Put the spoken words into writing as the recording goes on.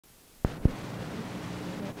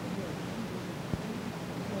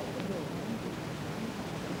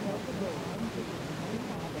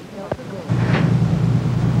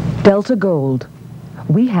DeltaGold.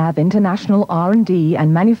 We have international R&D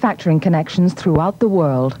and manufacturing connections throughout the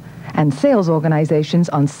world and sales organizations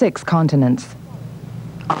on 6 continents.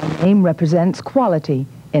 Our name represents quality,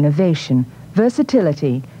 innovation,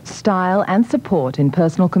 versatility, style, and support in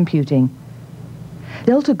personal computing.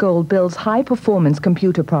 DeltaGold builds high-performance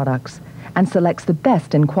computer products and selects the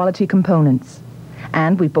best in quality components.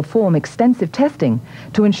 And we perform extensive testing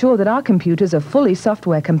to ensure that our computers are fully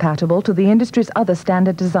software compatible to the industry's other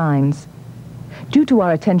standard designs. Due to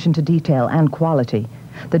our attention to detail and quality,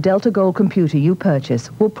 the DeltaGold computer you purchase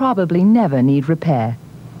will probably never need repair.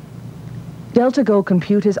 DeltaGold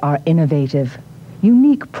computers are innovative,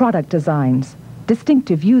 unique product designs,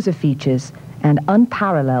 distinctive user features, and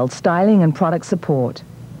unparalleled styling and product support.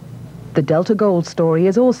 The DeltaGold story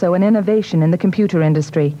is also an innovation in the computer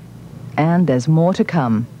industry, and there's more to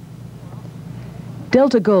come.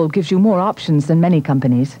 DeltaGold gives you more options than many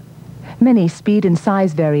companies. Many speed and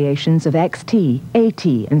size variations of XT, AT,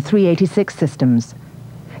 and 386 systems.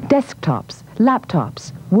 Desktops,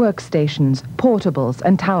 laptops, workstations, portables,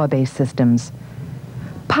 and tower-based systems.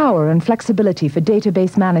 Power and flexibility for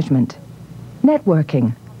database management.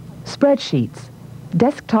 Networking, spreadsheets,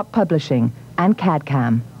 desktop publishing, and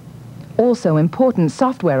CAD/CAM. Also, important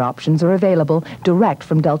software options are available direct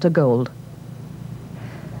from DeltaGold.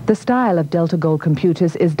 The style of DeltaGold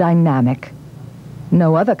computers is dynamic.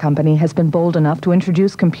 No other company has been bold enough to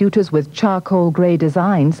introduce computers with charcoal gray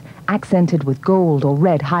designs accented with gold or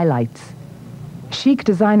red highlights. Chic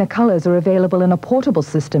designer colors are available in a portable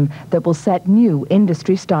system that will set new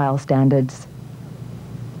industry style standards.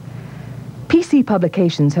 PC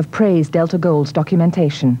publications have praised DeltaGold's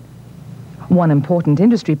documentation. One important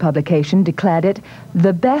industry publication declared it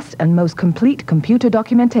the best and most complete computer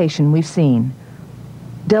documentation we've seen.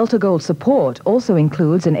 DeltaGold support also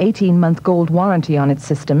includes an 18-month gold warranty on its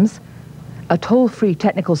systems, a toll-free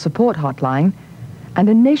technical support hotline, and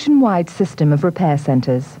a nationwide system of repair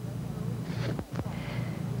centers.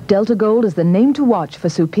 DeltaGold is the name to watch for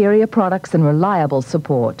superior products and reliable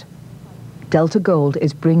support. DeltaGold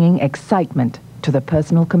is bringing excitement to the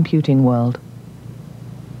personal computing world.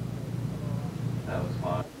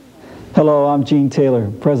 Hello, I'm Gene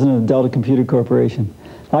Taylor, President of Delta Computer Corporation.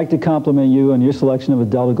 I'd like to compliment you on your selection of a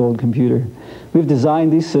DeltaGold computer. We've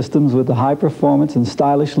designed these systems with the high performance and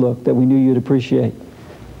stylish look that we knew you'd appreciate.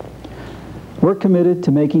 We're committed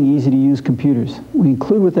to making easy-to-use computers. We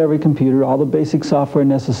include with every computer all the basic software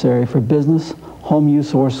necessary for business, home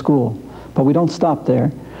use, or school. But we don't stop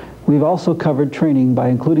there. We've also covered training by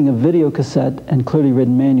including a video cassette and clearly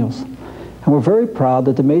written manuals. And we're very proud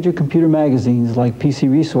that the major computer magazines like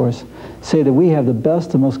PC Resource say that we have the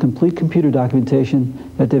best and most complete computer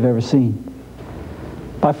documentation that they've ever seen.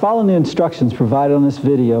 By following the instructions provided on this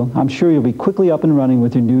video, I'm sure you'll be quickly up and running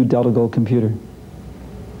with your new DeltaGold computer.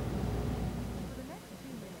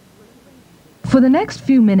 For the next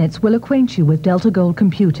few minutes, we'll acquaint you with DeltaGold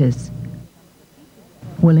computers.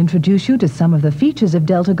 We'll introduce you to some of the features of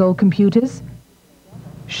DeltaGold computers,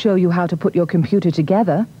 show you how to put your computer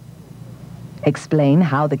together, explain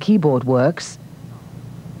how the keyboard works,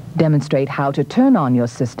 demonstrate how to turn on your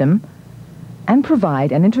system, and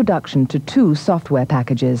provide an introduction to 2 software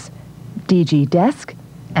packages, DG Desk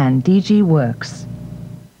and DG Works.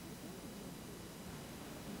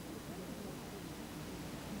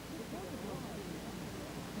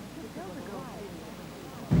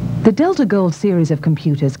 The DeltaGold series of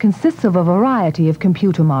computers consists of a variety of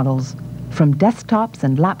computer models, from desktops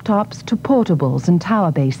and laptops to portables and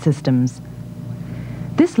tower-based systems.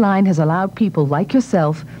 This line has allowed people like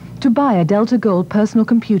yourself to buy a DeltaGold personal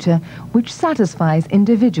computer which satisfies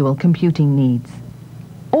individual computing needs.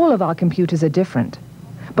 All of our computers are different,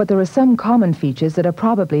 but there are some common features that are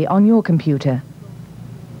probably on your computer.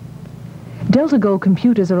 DeltaGold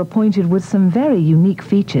computers are appointed with some very unique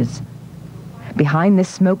features. Behind this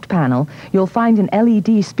smoked panel, you'll find an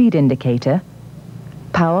LED speed indicator,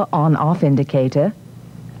 power on-off indicator,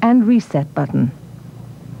 and reset button.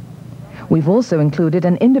 We've also included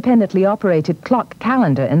an independently operated clock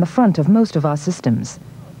calendar in the front of most of our systems.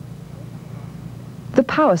 The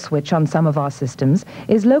power switch on some of our systems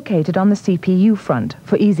is located on the CPU front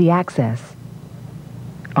for easy access.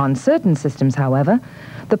 On certain systems, however,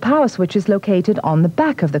 the power switch is located on the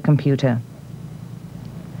back of the computer.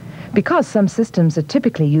 Because some systems are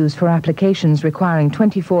typically used for applications requiring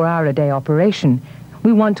 24-hour-a-day operation,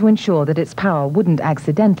 we want to ensure that its power wouldn't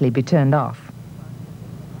accidentally be turned off.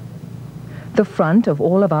 The front of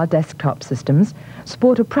all of our desktop systems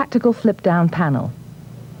sport a practical flip-down panel.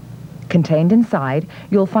 Contained inside,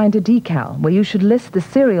 you'll find a decal where you should list the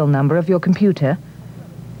serial number of your computer,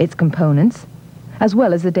 its components, as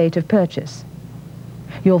well as the date of purchase.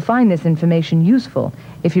 You'll find this information useful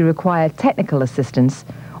if you require technical assistance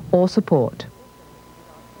or support.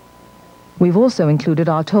 We've also included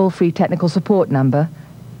our toll-free technical support number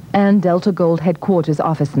and DeltaGold headquarters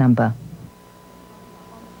office number.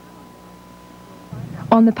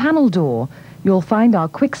 On the panel door, you'll find our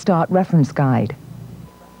Quick Start reference guide.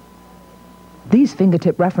 These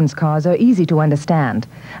fingertip reference cards are easy to understand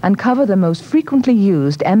and cover the most frequently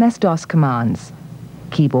used MS-DOS commands,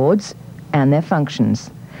 keyboards, and their functions,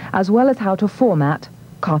 as well as how to format,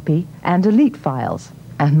 copy, and delete files,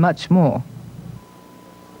 and much more.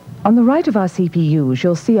 On the right of our CPUs,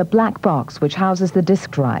 you'll see a black box which houses the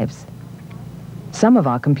disk drives. Some of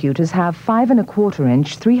our computers have 5¼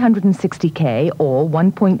 inch 360K or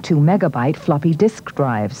 1.2 megabyte floppy disk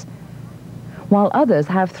drives, while others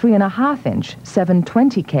have 3½ inch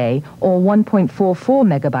 720K or 1.44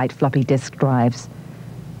 megabyte floppy disk drives.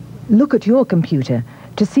 Look at your computer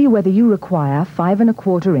to see whether you require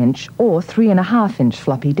 5¼ inch or 3½ inch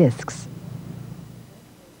floppy disks.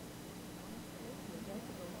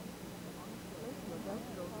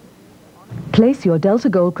 Place your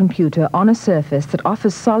DeltaGold computer on a surface that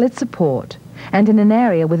offers solid support and in an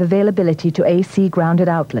area with availability to AC grounded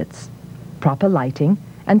outlets, proper lighting,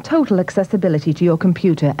 and total accessibility to your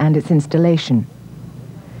computer and its installation.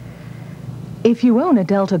 If you own a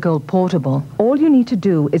DeltaGold portable, all you need to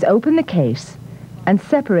do is open the case and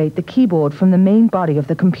separate the keyboard from the main body of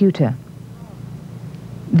the computer.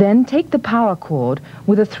 Then take the power cord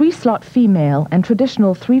with a 3-slot female and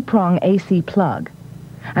traditional 3-prong AC plug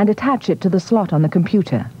and attach it to the slot on the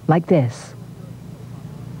computer, like this.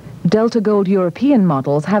 DeltaGold European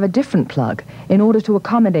models have a different plug in order to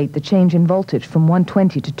accommodate the change in voltage from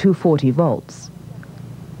 120 to 240 volts.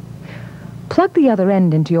 Plug the other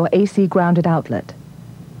end into your AC grounded outlet.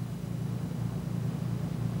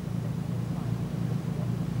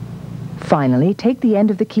 Finally, take the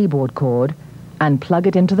end of the keyboard cord and plug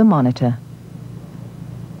it into the monitor.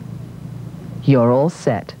 You're all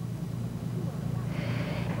set.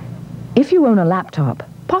 If you own a laptop,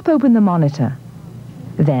 pop open the monitor.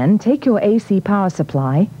 Then take your AC power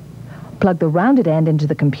supply, plug the rounded end into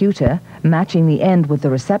the computer, matching the end with the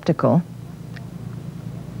receptacle,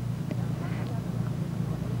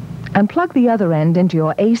 and plug the other end into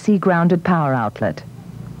your AC grounded power outlet.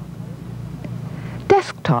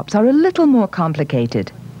 Desktops are a little more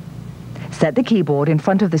complicated. Set the keyboard in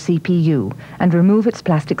front of the CPU and remove its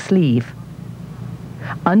plastic sleeve.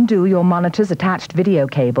 Undo your monitor's attached video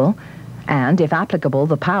cable and, if applicable,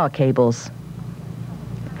 the power cables.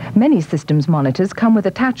 Many systems monitors come with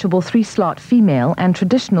attachable 3-slot female and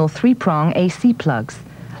traditional 3-prong AC plugs,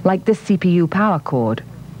 like this CPU power cord.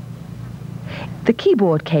 The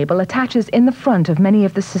keyboard cable attaches in the front of many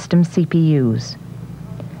of the system's CPUs.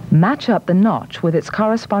 Match up the notch with its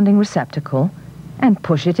corresponding receptacle and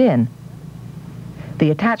push it in.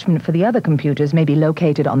 The attachment for the other computers may be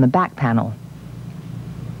located on the back panel.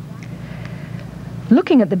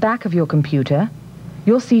 Looking at the back of your computer,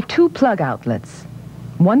 you'll see 2 plug outlets,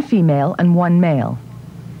 one female and one male.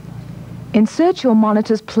 Insert your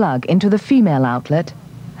monitor's plug into the female outlet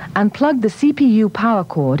and plug the CPU power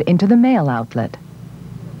cord into the male outlet.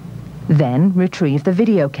 Then retrieve the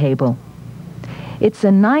video cable. It's a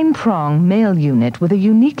 9-prong male unit with a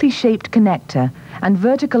uniquely shaped connector and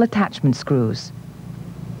vertical attachment screws.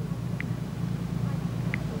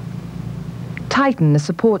 Tighten the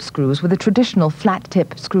support screws with a traditional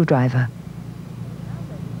flat-tip screwdriver.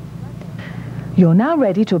 You're now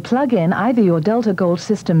ready to plug in either your DeltaGold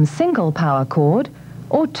system's single power cord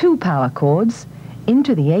or 2 power cords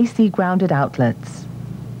into the AC grounded outlets.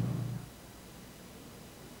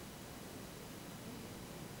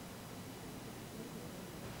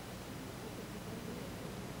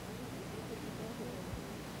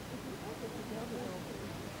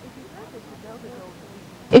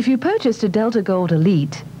 If you purchased a DeltaGold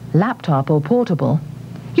Elite, laptop or portable,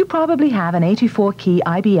 you probably have an 84-key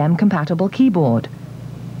IBM-compatible keyboard.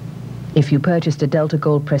 If you purchased a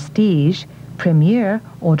DeltaGold Prestige, Premier,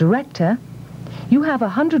 or Director, you have a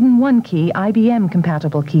 101-key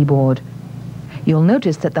IBM-compatible keyboard. You'll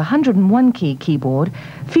notice that the 101-key keyboard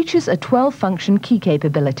features a 12-function key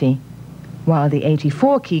capability, while the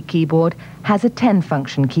 84-key keyboard has a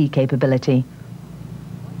 10-function key capability.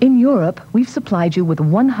 In Europe, we've supplied you with a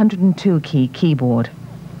 102-key keyboard.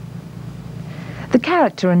 The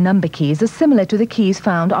character and number keys are similar to the keys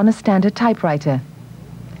found on a standard typewriter.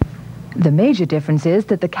 The major difference is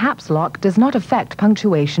that the caps lock does not affect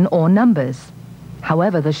punctuation or numbers.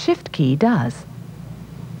 However, the shift key does.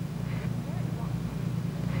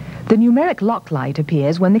 The numeric lock light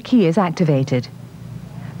appears when the key is activated.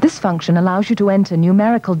 The This function allows you to enter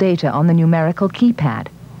numerical data on the numerical keypad.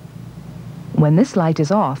 When this light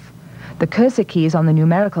is off, the cursor keys on the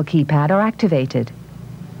numerical keypad are activated.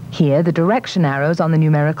 Here, the direction arrows on the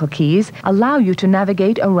numerical keys allow you to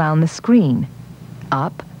navigate around the screen,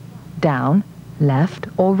 up, down, left,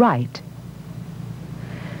 or right.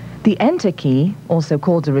 The Enter key, also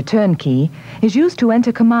called the Return key, is used to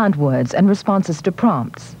enter command words and responses to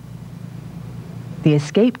prompts. The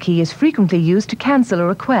Escape key is frequently used to cancel a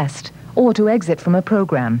request or to exit from a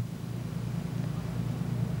program.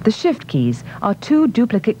 The Shift keys are two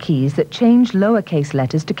duplicate keys that change lowercase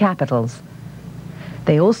letters to capitals.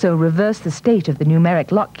 They also reverse the state of the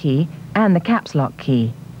numeric lock key and the caps lock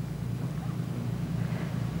key.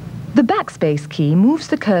 The Backspace key moves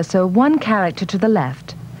the cursor one character to the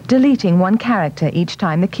left, deleting one character each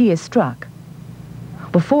time the key is struck.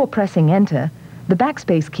 Before pressing Enter, the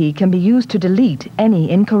Backspace key can be used to delete any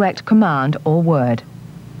incorrect command or word.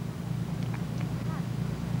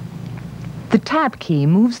 The Tab key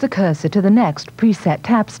moves the cursor to the next preset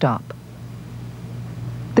tab stop.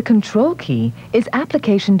 The Control key is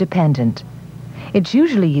application dependent. It's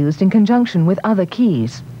usually used in conjunction with other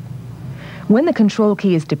keys. When the Control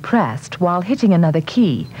key is depressed while hitting another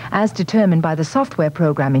key, as determined by the software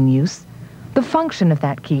program in use, the function of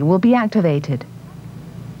that key will be activated.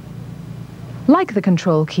 Like the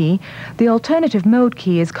Control key, the Alternative Mode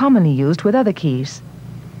key is commonly used with other keys.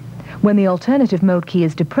 When the Alternative Mode key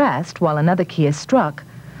is depressed while another key is struck,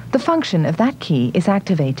 the function of that key is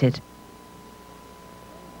activated.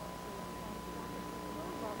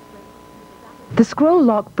 The Scroll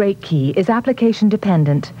Lock Break key is application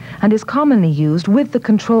dependent and is commonly used with the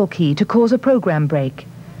Control key to cause a program break.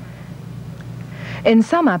 In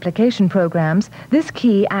some application programs, this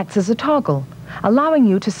key acts as a toggle, allowing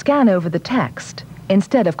you to scan over the text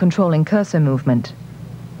instead of controlling cursor movement.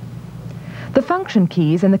 The function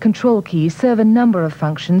keys and the control keys serve a number of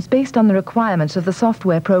functions based on the requirements of the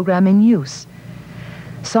software program in use.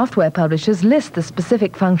 Software publishers list the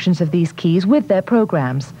specific functions of these keys with their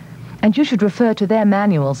programs, and you should refer to their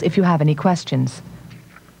manuals if you have any questions.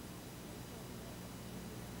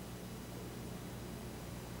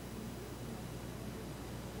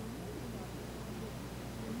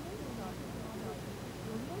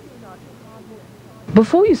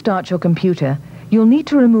 Before you start your computer, you'll need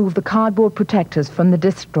to remove the cardboard protectors from the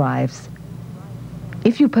disk drives.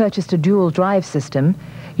 If you purchased a dual drive system,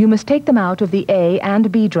 you must take them out of the A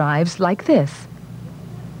and B drives like this.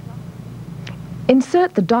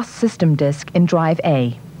 Insert the DOS system disk in drive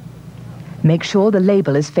A. Make sure the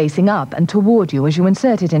label is facing up and toward you as you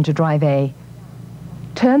insert it into drive A.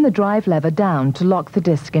 Turn the drive lever down to lock the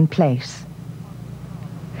disk in place.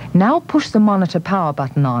 Now push the monitor power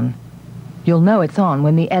button on. You'll know it's on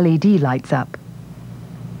when the LED lights up.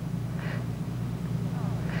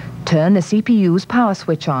 Turn the CPU's power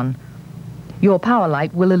switch on. Your power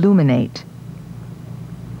light will illuminate.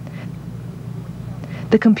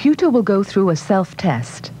 The computer will go through a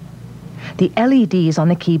self-test. The LEDs on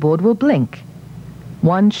the keyboard will blink.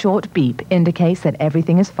 One short beep indicates that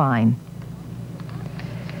everything is fine.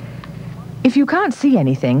 If you can't see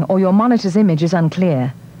anything or your monitor's image is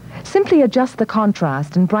unclear, simply adjust the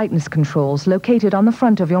contrast and brightness controls located on the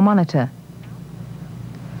front of your monitor.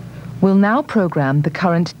 We'll now program the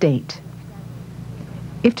current date.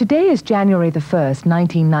 If today is January the 1st,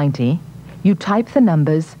 1990, you type the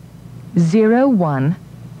numbers 01,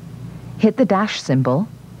 hit the dash symbol,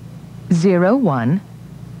 01,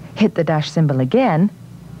 hit the dash symbol again,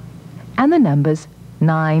 and the numbers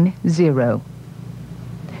 90.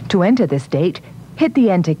 To enter this date, hit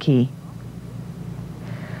the Enter key.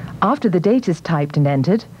 After the date is typed and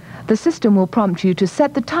entered, the system will prompt you to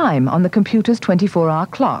set the time on the computer's 24-hour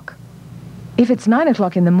clock. If it's 9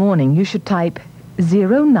 o'clock in the morning, you should type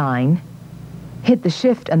 09, hit the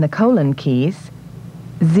Shift and the colon keys,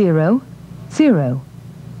 00.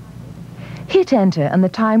 Hit Enter and the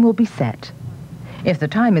time will be set. If the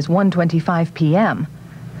time is 1:25 p.m.,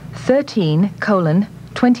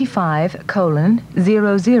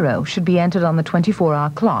 13:25:00 should be entered on the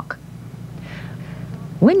 24-hour clock.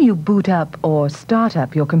 When you boot up or start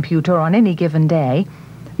up your computer on any given day,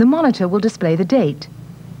 the monitor will display the date.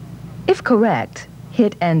 If correct,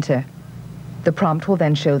 hit Enter. The prompt will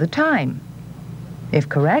then show the time. If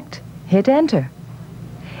correct, hit Enter.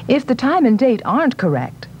 If the time and date aren't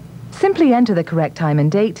correct, simply enter the correct time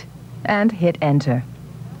and date and hit Enter.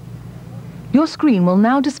 Your screen will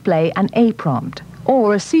now display an A prompt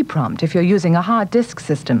or a C prompt if you're using a hard disk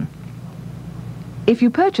system. If you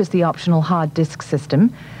purchase the optional hard disk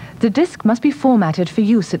system, the disk must be formatted for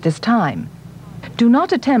use at this time. Do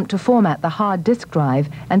not attempt to format the hard disk drive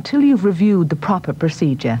until you've reviewed the proper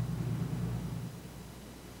procedure.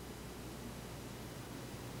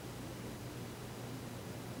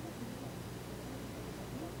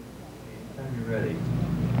 Ready.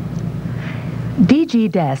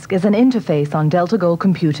 DigiDesk is an interface on DeltaGold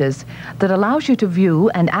computers that allows you to view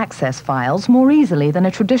and access files more easily than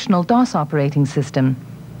a traditional DOS operating system.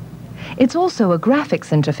 It's also a graphics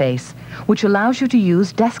interface, which allows you to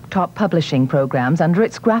use desktop publishing programs under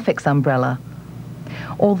its graphics umbrella.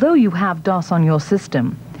 Although you have DOS on your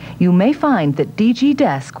system, you may find that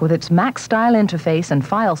DigiDesk, with its Mac-style interface and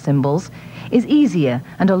file symbols, is easier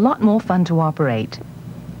and a lot more fun to operate.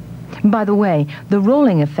 By the way, the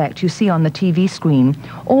rolling effect you see on the TV screen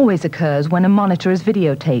always occurs when a monitor is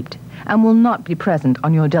videotaped and will not be present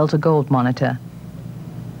on your DeltaGold monitor.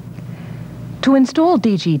 To install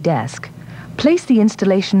DigiDesk, place the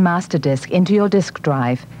installation master disk into your disk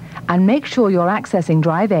drive and make sure you're accessing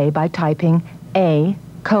drive A by typing A:.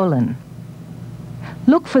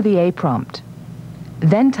 Look for the A prompt.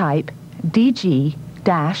 Then type DG-setup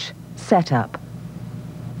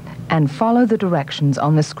and follow the directions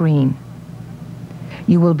on the screen.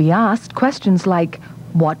 You will be asked questions like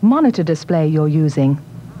what monitor display you're using,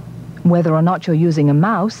 whether or not you're using a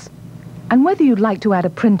mouse, and whether you'd like to add a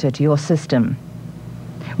printer to your system.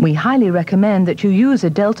 We highly recommend that you use a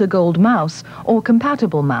DeltaGold mouse or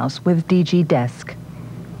compatible mouse with DigiDesk.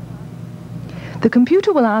 The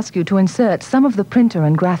computer will ask you to insert some of the printer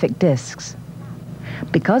and graphic disks.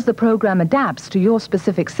 Because the program adapts to your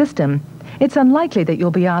specific system, it's unlikely that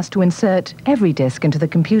you'll be asked to insert every disk into the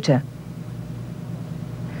computer.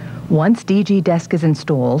 Once DigiDesk is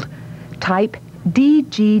installed, type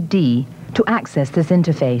DGD to access this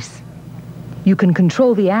interface. You can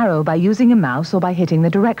control the arrow by using a mouse or by hitting the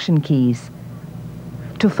direction keys.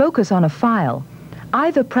 To focus on a file,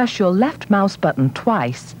 either press your left mouse button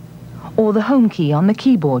twice or the home key on the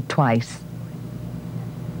keyboard twice.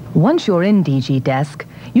 Once you're in DigiDesk,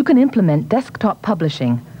 you can implement desktop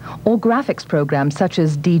publishing or graphics programs such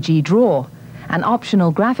as DigiDraw, an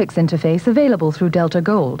optional graphics interface available through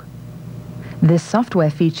DeltaGold. This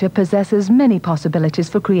software feature possesses many possibilities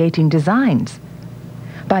for creating designs.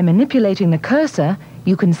 By manipulating the cursor,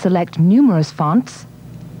 you can select numerous fonts,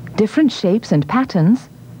 different shapes and patterns,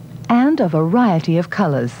 and a variety of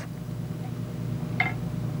colors.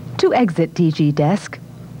 To exit DigiDesk,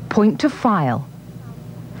 point to File.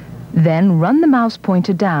 Then run the mouse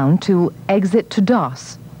pointer down to Exit to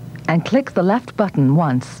DOS and click the left button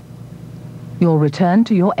once. You'll return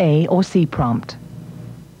to your A or C prompt.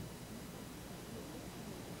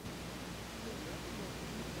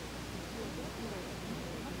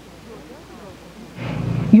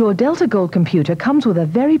 Your DeltaGold computer comes with a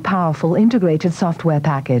very powerful integrated software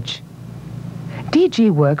package.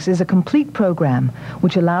 DGWorks is a complete program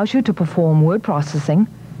which allows you to perform word processing,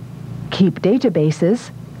 keep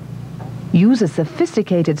databases, use a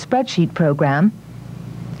sophisticated spreadsheet program,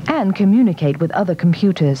 and communicate with other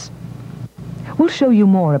computers. We'll show you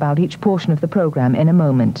more about each portion of the program in a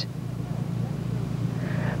moment.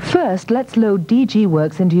 First, let's load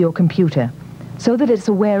DGWorks into your computer so that it's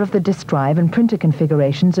aware of the disk drive and printer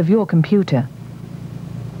configurations of your computer.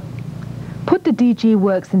 Put the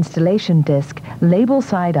DGWorks installation disk label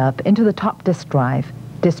side up into the top disk drive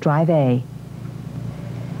A.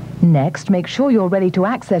 Next, make sure you're ready to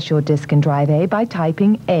access your disk in drive A by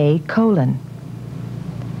typing A:.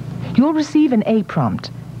 You'll receive an A prompt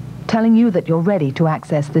telling you that you're ready to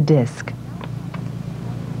access the disk.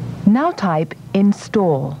 Now type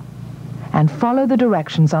Install and follow the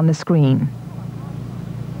directions on the screen.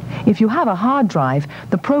 If you have a hard drive,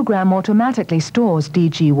 the program automatically stores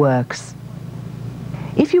DGWorks.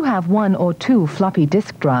 If you have 1 or 2 floppy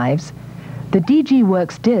disk drives, the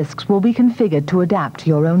DGWorks disks will be configured to adapt to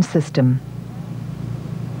your own system.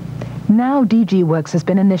 Now DGWorks has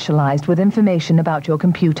been initialized with information about your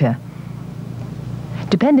computer.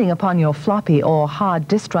 Depending upon your floppy or hard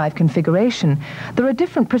disk drive configuration, there are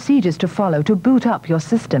different procedures to follow to boot up your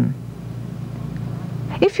system.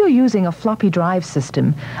 If you're using a floppy drive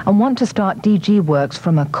system and want to start DGWorks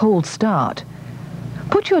from a cold start,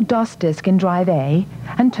 put your DOS disk in drive A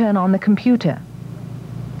and turn on the computer.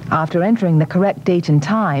 After entering the correct date and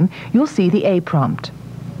time, you'll see the A prompt.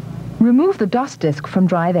 Remove the DOS disk from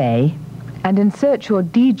drive A and insert your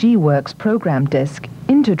DGWorks program disk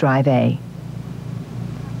into drive A.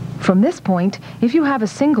 From this point, if you have a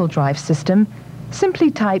single drive system,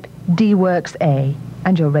 simply type DWorks A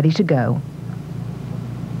and you're ready to go.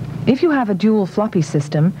 If you have a dual floppy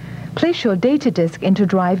system, place your data disk into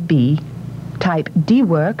drive B, type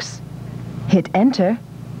DWorks, hit enter,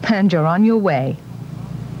 and you're on your way.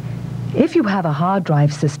 If you have a hard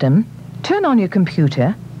drive system, turn on your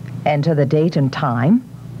computer, enter the date and time,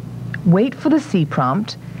 wait for the C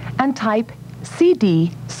prompt, and type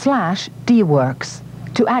cd/dworks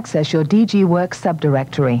to access your DGWorks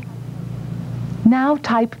subdirectory. Now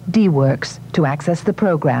type dworks to access the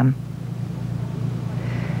program.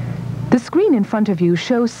 The screen in front of you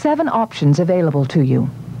shows 7 options available to you.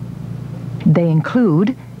 They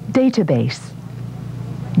include Database.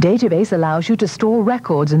 Database allows you to store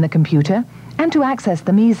records in the computer and to access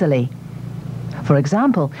them easily. For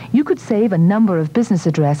example, you could save a number of business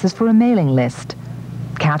addresses for a mailing list,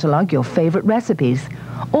 catalog your favorite recipes,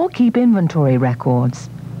 or keep inventory records.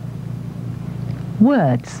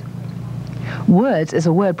 Words. Words is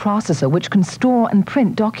a word processor which can store and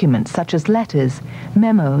print documents such as letters,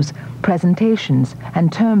 memos, presentations,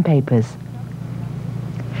 and term papers.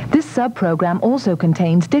 This subprogram also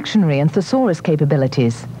contains dictionary and thesaurus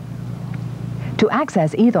capabilities. To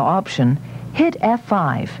access either option, hit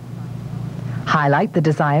F5. Highlight the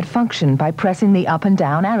desired function by pressing the up and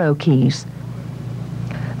down arrow keys.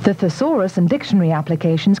 The thesaurus and dictionary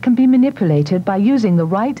applications can be manipulated by using the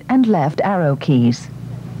right and left arrow keys.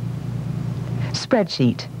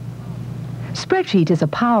 Spreadsheet. Spreadsheet is a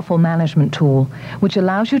powerful management tool which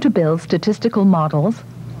allows you to build statistical models,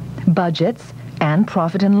 budgets, and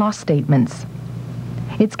profit and loss statements.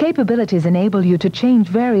 Its capabilities enable you to change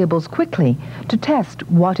variables quickly to test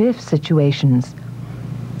what-if situations.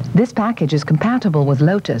 This package is compatible with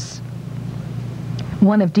Lotus.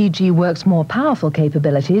 One of DGWorks' more powerful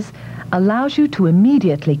capabilities allows you to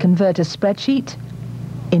immediately convert a spreadsheet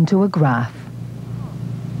into a graph.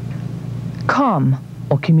 COM,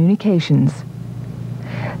 or communications.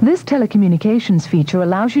 This telecommunications feature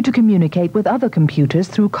allows you to communicate with other computers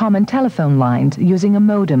through common telephone lines using a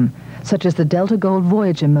modem, such as the DeltaGold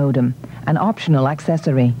Voyager modem, an optional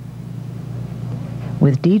accessory.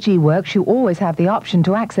 With DGWorks, you always have the option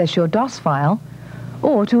to access your DOS file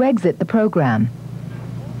or to exit the program.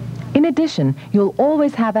 In addition, you'll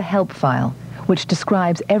always have a help file, which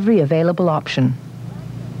describes every available option.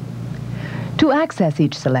 To access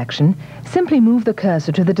each selection, simply move the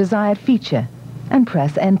cursor to the desired feature and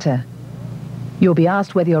press Enter. You'll be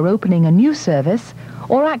asked whether you're opening a new service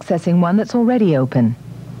or accessing one that's already open.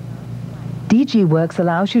 DGWorks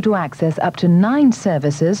allows you to access up to 9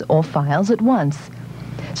 services or files at once,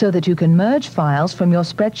 so that you can merge files from your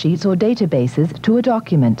spreadsheets or databases to a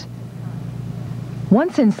document.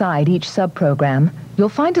 Once inside each subprogram, you'll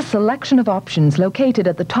find a selection of options located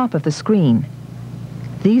at the top of the screen.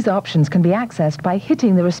 These options can be accessed by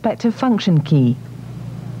hitting the respective function key.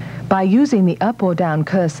 By using the up or down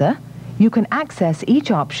cursor, you can access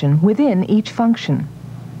each option within each function.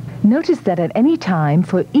 Notice that at any time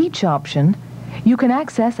for each option, you can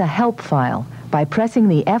access a help file by pressing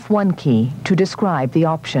the F1 key to describe the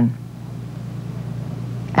option.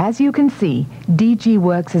 As you can see,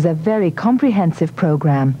 DGWorks is a very comprehensive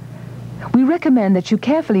program. We recommend that you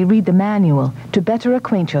carefully read the manual to better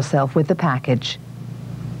acquaint yourself with the package.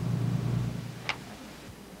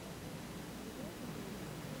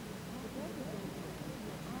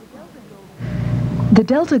 The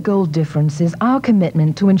DeltaGold difference is our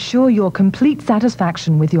commitment to ensure your complete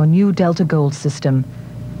satisfaction with your new DeltaGold system.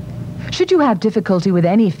 Should you have difficulty with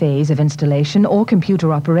any phase of installation or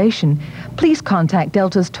computer operation, please contact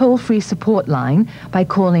Delta's toll-free support line by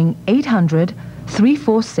calling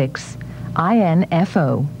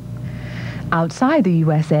 800-346-INFO. Outside the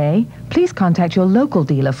USA, please contact your local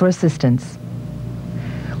dealer for assistance.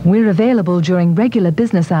 We're available during regular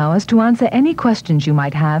business hours to answer any questions you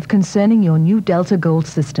might have concerning your new DeltaGold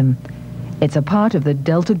system. It's a part of the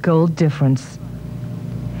DeltaGold difference.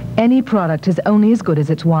 Any product is only as good as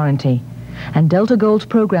its warranty, and DeltaGold's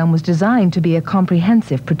program was designed to be a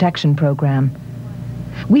comprehensive protection program.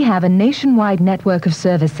 We have a nationwide network of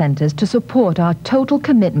service centers to support our total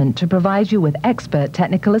commitment to provide you with expert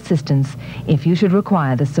technical assistance if you should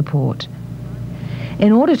require the support.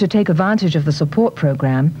 In order to take advantage of the support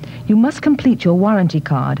program, you must complete your warranty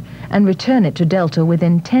card and return it to Delta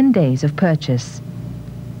within 10 days of purchase.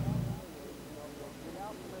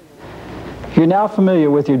 You're now familiar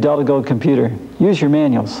with your DeltaGold computer. Use your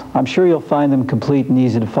manuals. I'm sure you'll find them complete and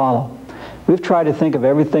easy to follow. We've tried to think of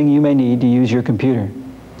everything you may need to use your computer.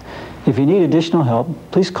 If you need additional help,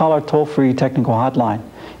 please call our toll-free technical hotline.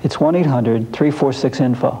 It's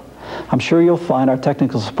 1-800-346-INFO. I'm sure you'll find our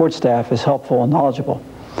technical support staff is helpful and knowledgeable.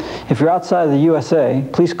 If you're outside of the USA,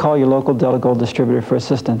 please call your local DeltaGold distributor for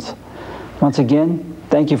assistance. Once again,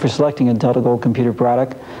 thank you for selecting a DeltaGold computer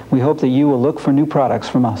product. We hope that you will look for new products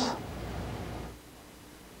from us.